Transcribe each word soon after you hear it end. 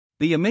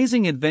The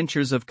Amazing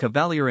Adventures of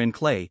Kavalier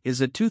is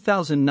a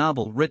 2000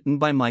 novel written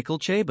by Michael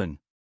Chabon.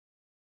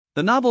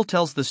 The novel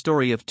tells the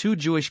story of two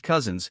Jewish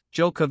cousins,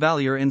 Joe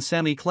Kavalier and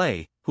Sammy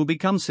Clay, who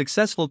become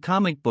successful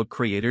comic book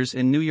creators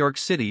in New York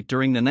City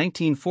during the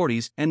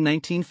 1940s and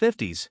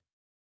 1950s.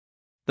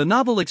 The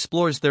novel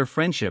explores their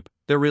friendship,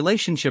 their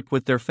relationship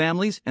with their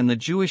families and the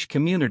Jewish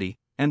community,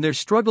 and their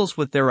struggles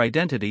with their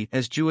identity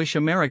as Jewish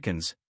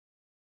Americans.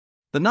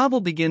 The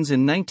novel begins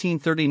in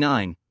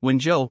 1939, when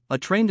Joe, a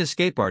trained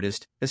escape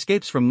artist,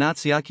 escapes from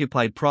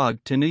Nazi-occupied Prague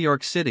to New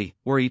York City,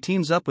 where he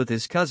teams up with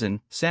his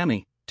cousin,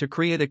 Sammy, to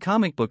create a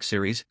comic book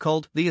series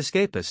called The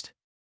Escapist.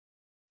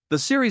 The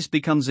series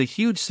becomes a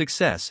huge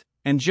success,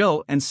 and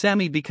Joe and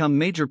Sammy become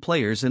major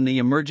players in the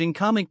emerging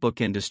comic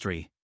book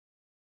industry.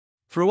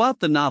 Throughout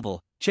the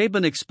novel,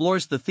 Chabon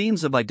explores the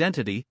themes of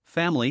identity,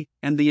 family,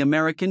 and the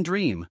American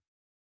dream.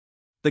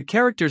 The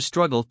characters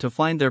struggle to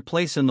find their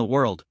place in the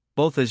world,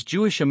 both as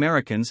Jewish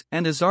Americans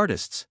and as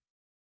artists.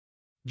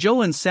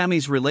 Joe and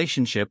Sammy's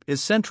relationship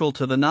is central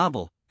to the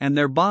novel, and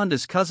their bond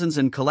as cousins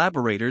and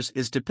collaborators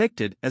is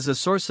depicted as a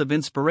source of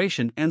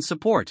inspiration and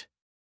support.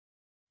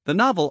 The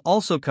novel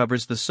also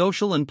covers the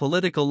social and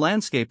political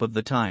landscape of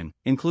the time,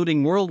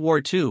 including World War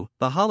II,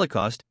 the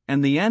Holocaust,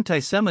 and the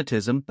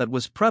anti-Semitism that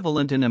was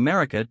prevalent in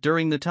America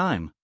during the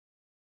time.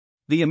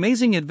 The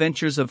Amazing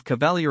Adventures of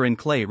Kavalier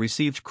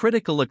received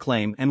critical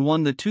acclaim and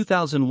won the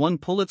 2001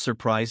 Pulitzer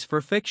Prize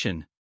for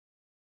Fiction.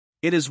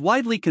 It is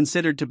widely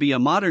considered to be a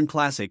modern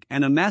classic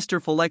and a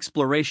masterful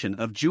exploration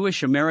of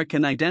Jewish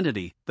American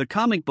identity, the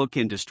comic book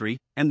industry,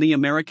 and the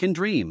American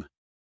dream.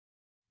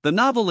 The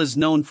novel is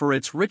known for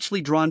its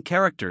richly drawn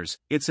characters,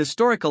 its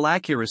historical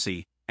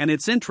accuracy, and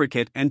its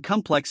intricate and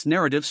complex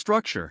narrative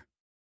structure.